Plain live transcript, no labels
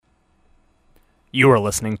You are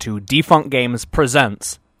listening to Defunct Games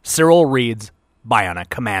presents Cyril Reads Bionic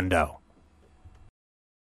Commando.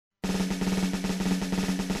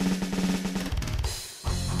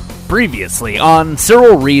 Previously on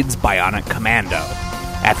Cyril Reads Bionic Commando.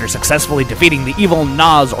 After successfully defeating the evil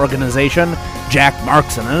Nas organization, Jack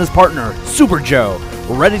Markson and his partner, Super Joe,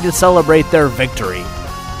 were ready to celebrate their victory.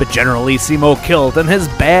 But General Simo Kilt and his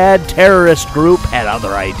bad terrorist group had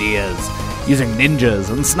other ideas. Using ninjas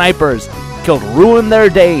and snipers, Kilt ruined their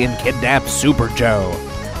day and kidnapped Super Joe.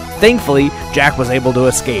 Thankfully, Jack was able to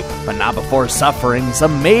escape, but not before suffering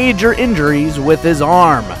some major injuries with his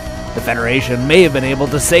arm. The Federation may have been able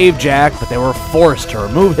to save Jack, but they were forced to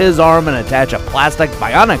remove his arm and attach a plastic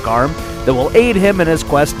bionic arm that will aid him in his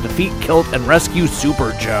quest to defeat Kilt and rescue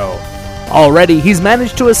Super Joe. Already, he's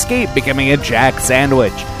managed to escape, becoming a Jack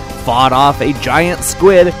sandwich, fought off a giant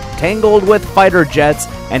squid, tangled with fighter jets,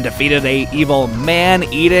 and defeated a evil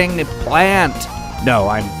man-eating plant. No,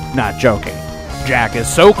 I'm not joking. Jack is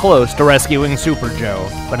so close to rescuing Super Joe,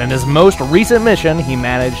 but in his most recent mission, he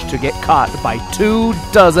managed to get caught by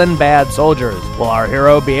 24 bad soldiers. Will our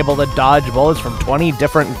hero be able to dodge bullets from 20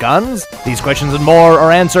 different guns? These questions and more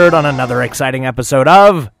are answered on another exciting episode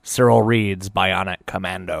of Cyril Reads Bionic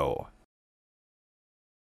Commando.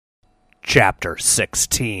 Chapter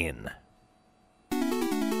 16.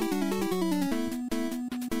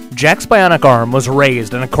 Jack's bionic arm was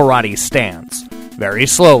raised in a karate stance. Very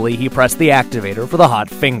slowly, he pressed the activator for the hot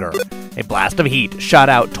finger. A blast of heat shot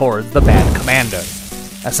out towards the bad commandos.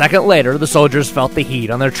 A second later, the soldiers felt the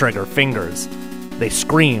heat on their trigger fingers. They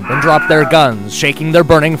screamed and dropped their guns, shaking their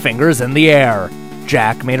burning fingers in the air.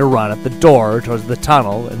 Jack made a run at the door towards the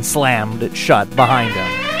tunnel and slammed it shut behind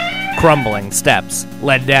him. Crumbling steps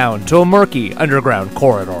led down to a murky underground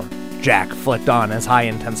corridor. Jack flicked on his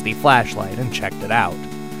high-intensity flashlight and checked it out.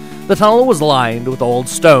 The tunnel was lined with old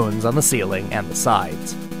stones on the ceiling and the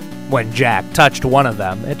sides. When Jack touched one of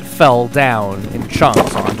them, it fell down in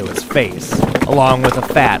chunks onto his face, along with a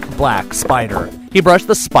fat black spider. He brushed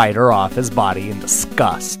the spider off his body in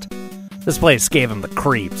disgust. This place gave him the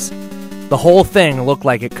creeps. The whole thing looked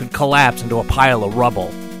like it could collapse into a pile of rubble.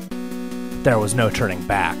 But there was no turning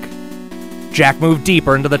back. Jack moved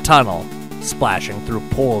deeper into the tunnel, splashing through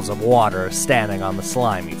pools of water standing on the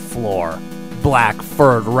slimy floor. Black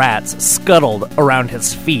furred rats scuttled around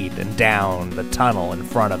his feet and down the tunnel in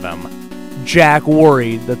front of him. Jack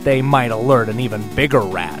worried that they might alert an even bigger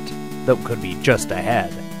rat that could be just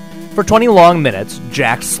ahead. For 20 long minutes,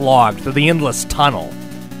 Jack slogged through the endless tunnel.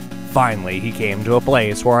 Finally, he came to a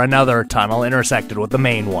place where another tunnel intersected with the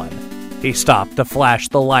main one. He stopped to flash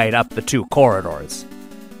the light up the two corridors.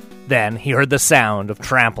 Then he heard the sound of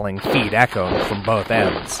trampling feet echoing from both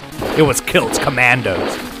ends. It was Kilt's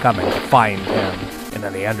commandos coming to find him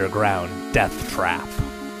in the underground death trap.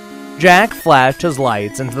 Jack flashed his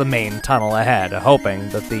lights into the main tunnel ahead, hoping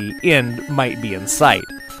that the end might be in sight,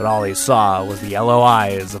 but all he saw was the yellow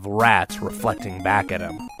eyes of rats reflecting back at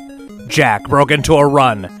him. Jack broke into a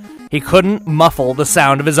run. He couldn't muffle the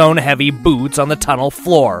sound of his own heavy boots on the tunnel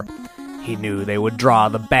floor. He knew they would draw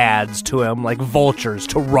the bads to him like vultures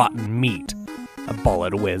to rotten meat. A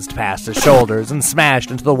bullet whizzed past his shoulders and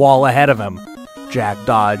smashed into the wall ahead of him. Jack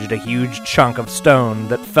dodged a huge chunk of stone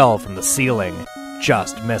that fell from the ceiling,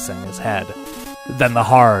 just missing his head. Then the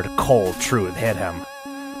hard, cold truth hit him.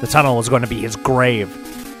 The tunnel was going to be his grave.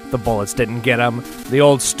 If the bullets didn't get him, the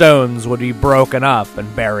old stones would be broken up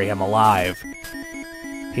and bury him alive.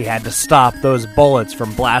 He had to stop those bullets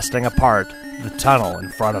from blasting apart the tunnel in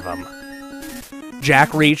front of him.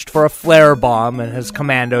 Jack reached for a flare bomb in his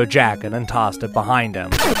commando jacket and tossed it behind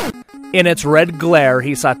him. In its red glare,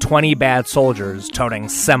 he saw 20 bad soldiers toting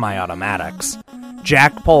semi-automatics.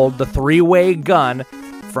 Jack pulled the three-way gun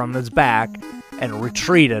from his back and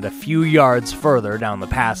retreated a few yards further down the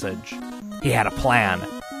passage. He had a plan.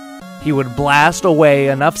 He would blast away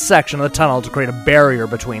enough section of the tunnel to create a barrier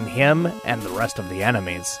between him and the rest of the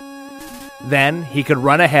enemies. Then he could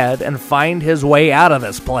run ahead and find his way out of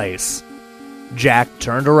this place. Jack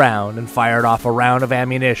turned around and fired off a round of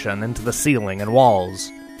ammunition into the ceiling and walls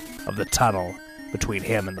of the tunnel between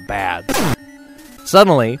him and the bads.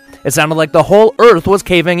 Suddenly, it sounded like the whole earth was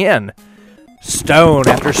caving in. Stone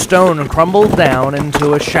after stone crumbled down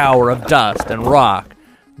into a shower of dust and rock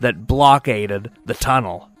that blockaded the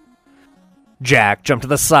tunnel. Jack jumped to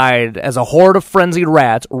the side as a horde of frenzied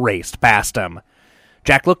rats raced past him.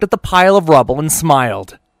 Jack looked at the pile of rubble and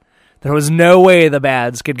smiled. There was no way the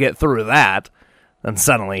bads could get through that. Then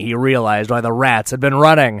suddenly he realized why the rats had been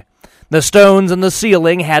running. The stones in the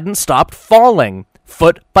ceiling hadn't stopped falling.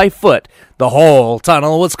 Foot by foot, the whole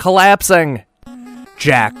tunnel was collapsing.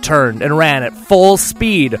 Jack turned and ran at full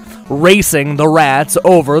speed, racing the rats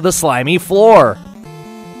over the slimy floor.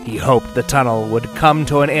 He hoped the tunnel would come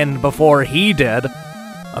to an end before he did.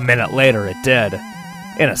 A minute later it did,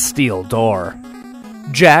 in a steel door.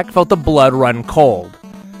 Jack felt the blood run cold.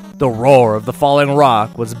 The roar of the falling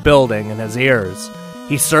rock was building in his ears.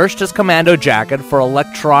 He searched his commando jacket for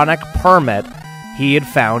electronic permit he had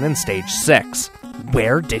found in Stage 6.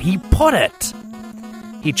 Where did he put it?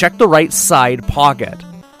 He checked the right side pocket.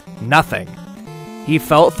 Nothing. He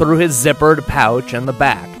felt through his zippered pouch in the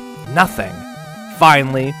back. Nothing.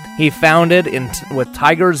 Finally, he found it with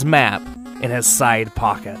Tiger's map in his side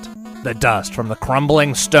pocket. The dust from the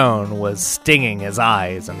crumbling stone was stinging his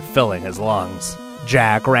eyes and filling his lungs.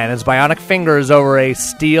 Jack ran his bionic fingers over a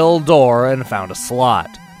steel door and found a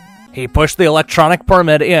slot. He pushed the electronic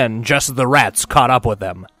permit in just as the rats caught up with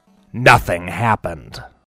him. Nothing happened.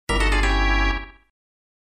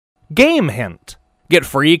 Game hint. Get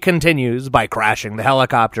free continues by crashing the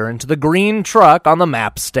helicopter into the green truck on the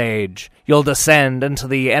map stage. You'll descend into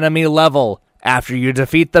the enemy level. After you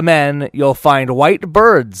defeat the men, you'll find white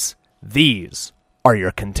birds. These are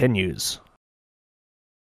your continues.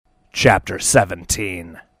 Chapter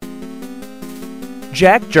 17.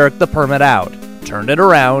 Jack jerked the permit out, turned it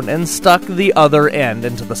around, and stuck the other end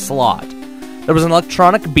into the slot. There was an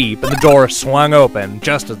electronic beep, and the door swung open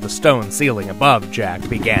just as the stone ceiling above Jack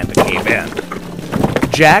began to cave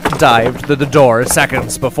in. Jack dived through the door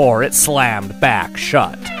seconds before it slammed back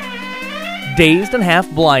shut. Dazed and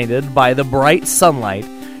half-blinded by the bright sunlight,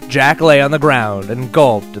 Jack lay on the ground and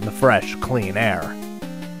gulped in the fresh, clean air.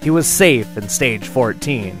 He was safe in Stage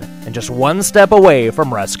 14, and just one step away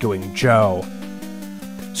from rescuing Joe.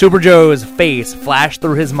 Super Joe's face flashed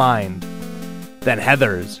through his mind. Then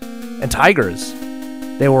Heather's and Tiger's.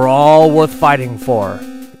 They were all worth fighting for,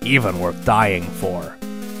 even worth dying for.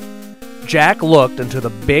 Jack looked into the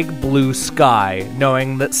big blue sky,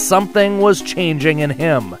 knowing that something was changing in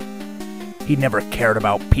him. He'd never cared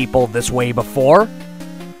about people this way before.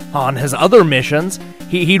 On his other missions,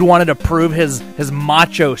 he'd wanted to prove his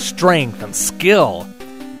macho strength and skill.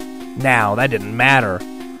 Now, that didn't matter.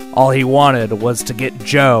 All he wanted was to get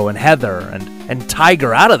Joe and Heather and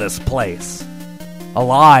Tiger out of this place.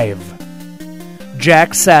 Alive.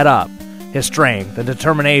 Jack sat up, his strength and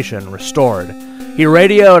determination restored. He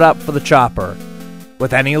radioed up for the chopper.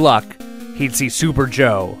 With any luck, he'd see Super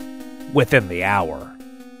Joe within the hour.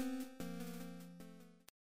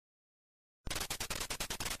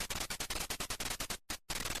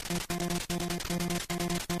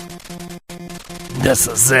 This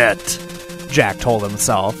is it, Jack told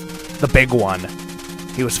himself. The big one.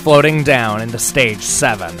 He was floating down into Stage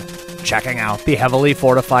 7, checking out the heavily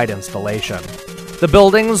fortified installation. The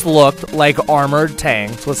buildings looked like armored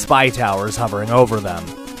tanks with spy towers hovering over them.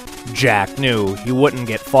 Jack knew he wouldn't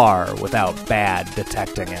get far without Bad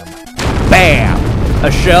detecting him. Bam!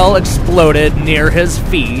 A shell exploded near his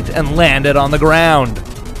feet and landed on the ground.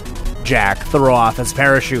 Jack threw off his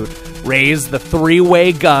parachute, raised the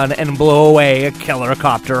three-way gun, and blew away a killer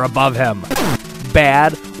copter above him.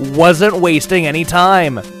 Bad wasn't wasting any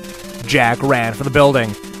time. Jack ran for the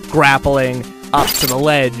building, grappling up to the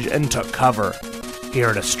ledge, and took cover. He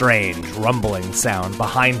heard a strange rumbling sound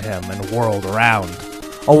behind him and whirled around.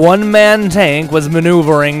 A one-man tank was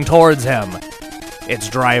maneuvering towards him, its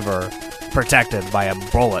driver protected by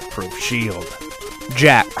a bulletproof shield.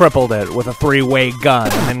 Jack crippled it with a three-way gun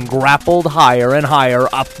and then grappled higher and higher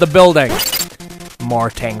up the building. More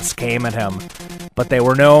tanks came at him, but they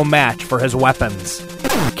were no match for his weapons.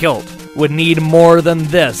 Kilt would need more than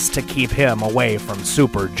this to keep him away from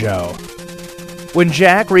Super Joe. When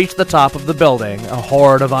Jack reached the top of the building, a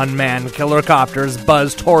horde of unmanned killer copters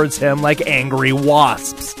buzzed towards him like angry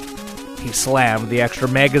wasps. He slammed the extra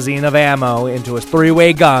magazine of ammo into his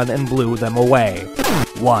three-way gun and blew them away,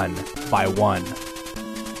 one by one.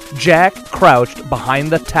 Jack crouched behind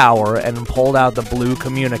the tower and pulled out the blue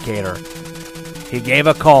communicator. He gave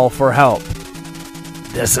a call for help.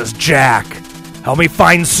 "This is Jack. Help me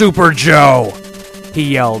find Super Joe," he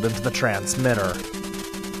yelled into the transmitter.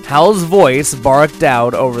 Hal's voice barked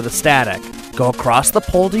out over the static. "Go across the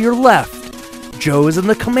pole to your left. Joe's in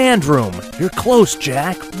the command room. You're close,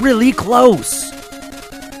 Jack. Really close."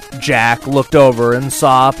 Jack looked over and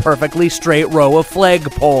saw a perfectly straight row of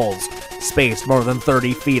flagpoles, spaced more than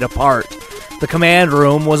 30 feet apart. The command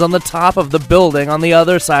room was on the top of the building on the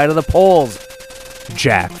other side of the poles.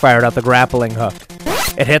 Jack fired out the grappling hook.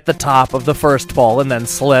 It hit the top of the first pole and then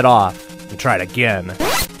slid off. He tried again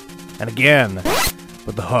and again,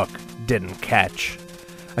 but the hook didn't catch.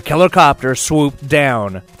 A killer copter swooped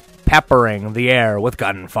down, peppering the air with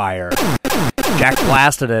gunfire. Jack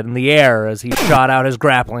blasted it in the air as he shot out his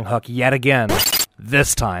grappling hook yet again.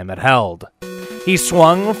 This time it held. He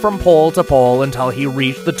swung from pole to pole until he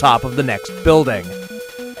reached the top of the next building.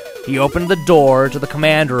 He opened the door to the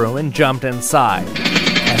command room and jumped inside.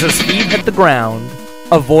 As his feet hit the ground,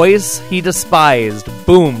 a voice he despised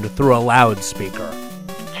boomed through a loudspeaker.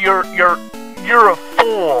 You're a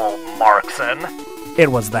fool, Markson.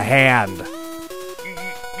 It was the Hand.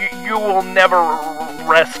 You will never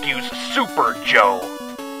rescue Super Joe.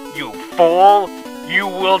 You fool. You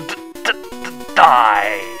will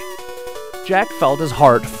die. Jack felt his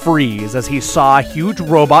heart freeze as he saw a huge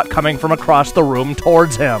robot coming from across the room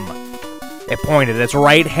towards him. It pointed its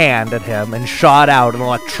right hand at him and shot out an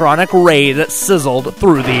electronic ray that sizzled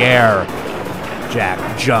through the air.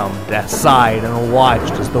 Jack jumped aside and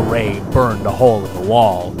watched as the ray burned a hole in the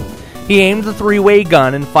wall. He aimed the three-way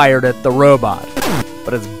gun and fired at the robot,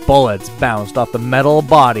 but its bullets bounced off the metal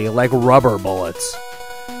body like rubber bullets.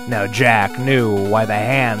 Now Jack knew why the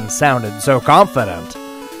Hand sounded so confident.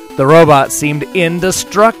 The robot seemed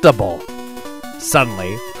indestructible.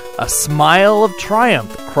 Suddenly, a smile of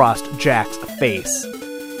triumph crossed Jack's face.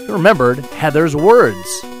 He remembered Heather's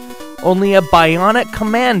words. Only a Bionic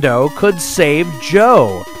Commando could save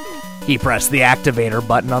Joe. He pressed the activator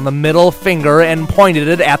button on the middle finger and pointed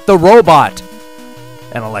it at the robot.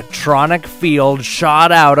 An electronic field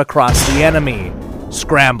shot out across the enemy,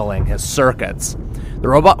 scrambling his circuits. The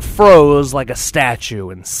robot froze like a statue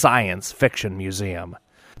in science fiction museum.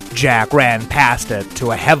 Jack ran past it to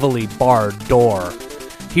a heavily barred door.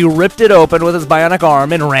 He ripped it open with his bionic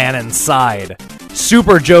arm and ran inside.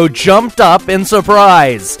 Super Joe jumped up in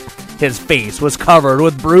surprise. His face was covered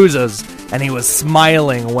with bruises, and he was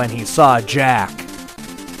smiling when he saw Jack.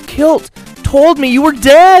 "Kilt told me you were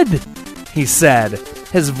dead," he said,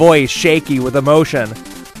 his voice shaky with emotion.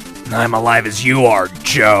 "I'm alive as you are,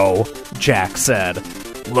 Joe," Jack said.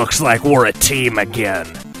 "Looks like we're a team again."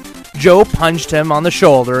 Joe punched him on the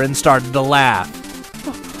shoulder and started to laugh.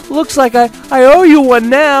 "Looks like I owe you one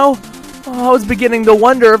now. I was beginning to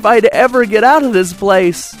wonder if I'd ever get out of this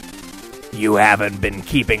place." "You haven't been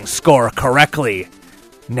keeping score correctly.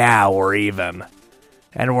 Now we're even."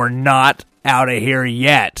 "And we're not out of here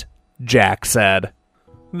yet," Jack said.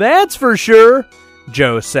 "That's for sure,"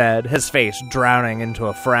 Joe said, his face drowning into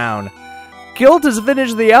a frown. "Kilt has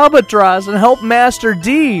finished the Albatross and helped Master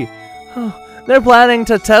D. They're planning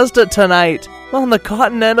to test it tonight on the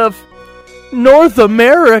continent of North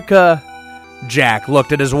America." Jack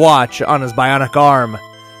looked at his watch on his bionic arm.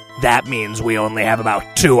 "That means we only have about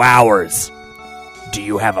 2 hours. Do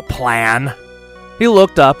you have a plan?" He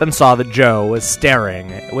looked up and saw that Joe was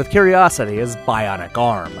staring with curiosity at his bionic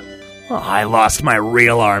arm. "I lost my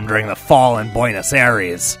real arm during the fall in Buenos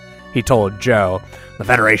Aires," he told Joe. "The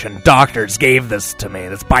Federation doctors gave this to me,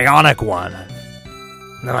 this bionic one.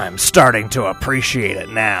 I'm starting to appreciate it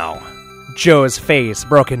now." Joe's face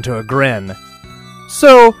broke into a grin.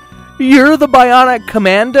 "So, you're the Bionic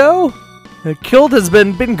Commando? Kilt has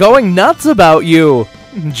been going nuts about you."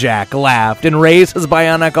 Jack laughed and raised his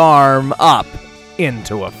bionic arm up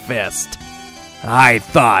into a fist. "I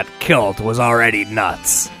thought Kilt was already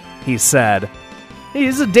nuts," he said.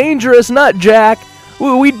 "He's a dangerous nut, Jack.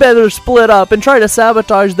 We'd better split up and try to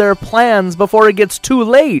sabotage their plans before it gets too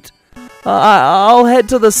late. I'll head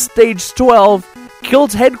to the Stage 12,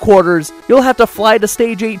 Kilt's headquarters. You'll have to fly to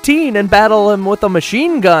Stage 18 and battle him with a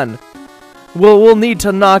machine gun. We'll need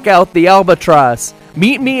to knock out the Albatross.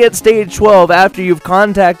 Meet me at Stage 12 after you've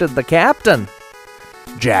contacted the captain."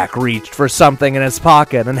 Jack reached for something in his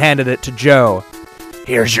pocket and handed it to Joe.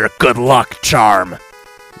 "Here's your good luck charm.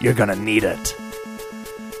 You're gonna need it."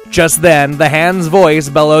 Just then, the Hand's voice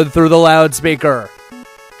bellowed through the loudspeaker.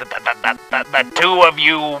 The two of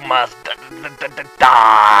you must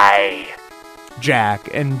die." Jack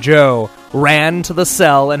and Joe ran to the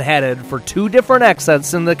cell and headed for 2 different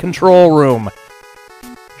exits in the control room.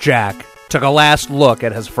 Jack took a last look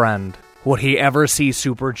at his friend. Would he ever see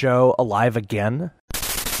Super Joe alive again?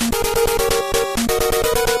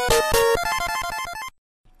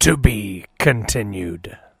 To be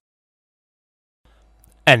continued.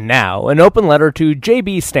 And now, an open letter to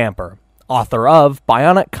J.B. Stamper, author of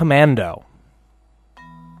Bionic Commando.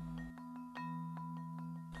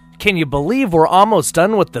 Can you believe we're almost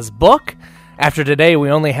done with this book? After today,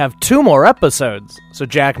 we only have 2 more episodes, so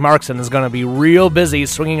Jack Markson is going to be real busy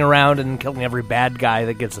swinging around and killing every bad guy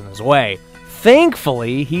that gets in his way.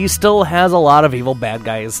 Thankfully, he still has a lot of evil bad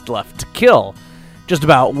guys left to kill. Just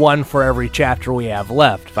about 1 for every chapter we have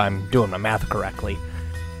left, if I'm doing my math correctly.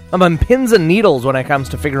 I'm on pins and needles when it comes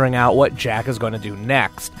to figuring out what Jack is going to do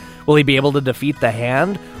next. Will he be able to defeat the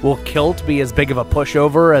Hand? Will Kilt be as big of a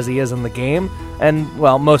pushover as he is in the game? And,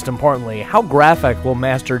 well, most importantly, how graphic will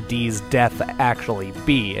Master D's death actually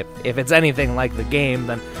be? If it's anything like the game,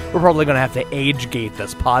 then we're probably going to have to age-gate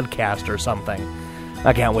this podcast or something.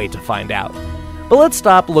 I can't wait to find out. But let's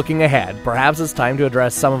stop looking ahead. Perhaps it's time to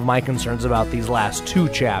address some of my concerns about these last 2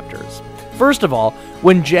 chapters. First of all,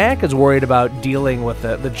 when Jack is worried about dealing with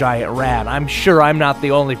the giant rat, I'm sure I'm not the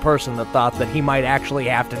only person that thought that he might actually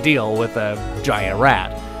have to deal with a giant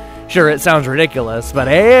rat. Sure, it sounds ridiculous, but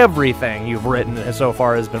everything you've written so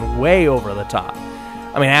far has been way over the top.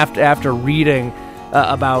 I mean, after reading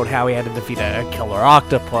about how he had to defeat a killer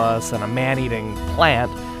octopus and a man-eating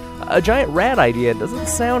plant, a giant rat idea doesn't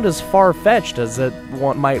sound as far-fetched as it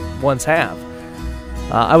might once have.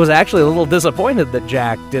 I was actually a little disappointed that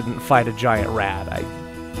Jack didn't fight a giant rat.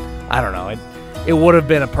 I don't know, it would have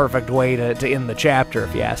been a perfect way to end the chapter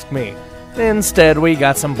if you ask me. Instead, we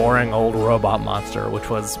got some boring old robot monster, which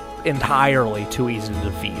was entirely too easy to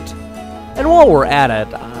defeat. And while we're at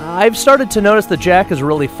it, I've started to notice that Jack has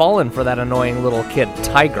really fallen for that annoying little kid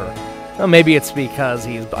Tiger. Well, maybe it's because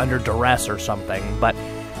he's under duress or something, but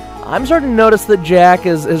I'm starting to notice that Jack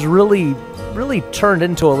is really turned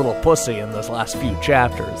into a little pussy in this last few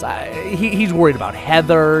chapters. He's worried about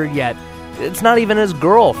Heather, yet it's not even his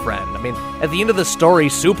girlfriend. I mean, at the end of the story,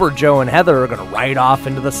 Super Joe and Heather are going to ride off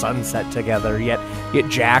into the sunset together, yet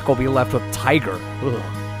Jack will be left with Tiger. Ugh.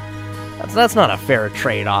 That's not a fair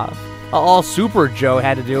trade-off. All Super Joe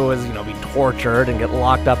had to do was, be tortured and get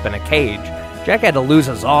locked up in a cage. Jack had to lose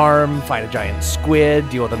his arm, fight a giant squid,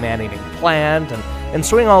 deal with a man-eating plant, and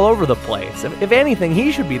swing all over the place. If anything,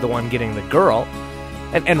 he should be the one getting the girl.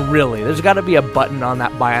 And really, there's got to be a button on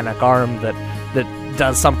that bionic arm that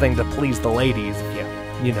does something to please the ladies,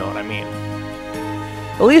 if you know what I mean.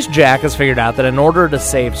 At least Jack has figured out that in order to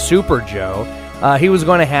save Super Joe, he was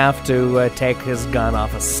going to have to take his gun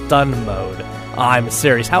off of stun mode. I'm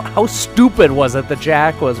serious. How stupid was it that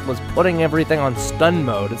Jack was putting everything on stun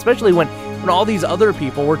mode, especially when all these other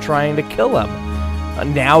people were trying to kill him?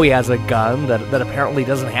 Now he has a gun that apparently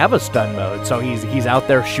doesn't have a stun mode, so he's out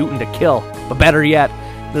there shooting to kill. But better yet,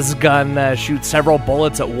 this gun shoots several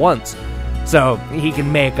bullets at once, so he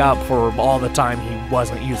can make up for all the time he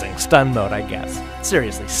wasn't using stun mode, I guess.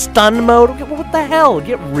 Seriously, stun mode? What the hell?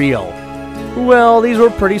 Get real. Well, these were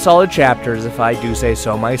pretty solid chapters, if I do say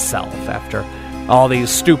so myself. After all these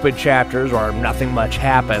stupid chapters where nothing much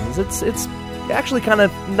happens, it's actually kind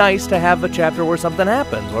of nice to have a chapter where something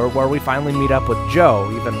happens, or where we finally meet up with Joe,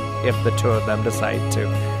 even if the two of them decide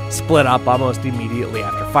to split up almost immediately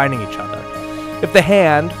after finding each other. If the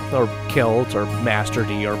Hand, or Kilt, or Master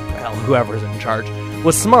D, or hell, whoever's in charge,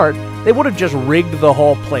 was smart, they would have just rigged the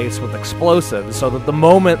whole place with explosives so that the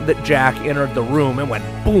moment that Jack entered the room, it went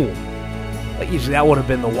boom. Usually that would have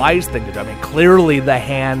been the wise thing to do. I mean, clearly the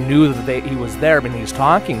Hand knew that he was there, I mean, he's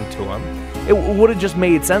talking to him. It would have just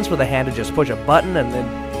made sense for the Hand to just push a button, and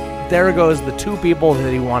then there goes the 2 people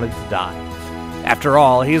that he wanted to die. After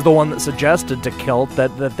all, he's the one that suggested to Kilt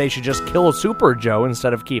that they should just kill Super Joe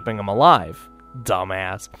instead of keeping him alive.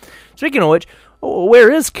 Dumbass. Speaking of which,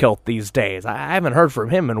 where is Kilt these days? I haven't heard from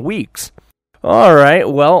him in weeks. Alright,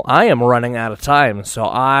 well, I am running out of time, so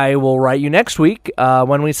I will write you next week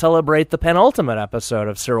when we celebrate the penultimate episode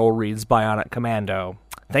of Cyril Reads Bionic Commando.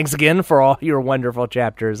 Thanks again for all your wonderful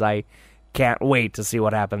chapters. I can't wait to see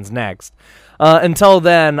what happens next. Until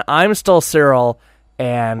then, I'm still Cyril,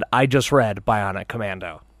 and I just read Bionic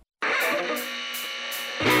Commando.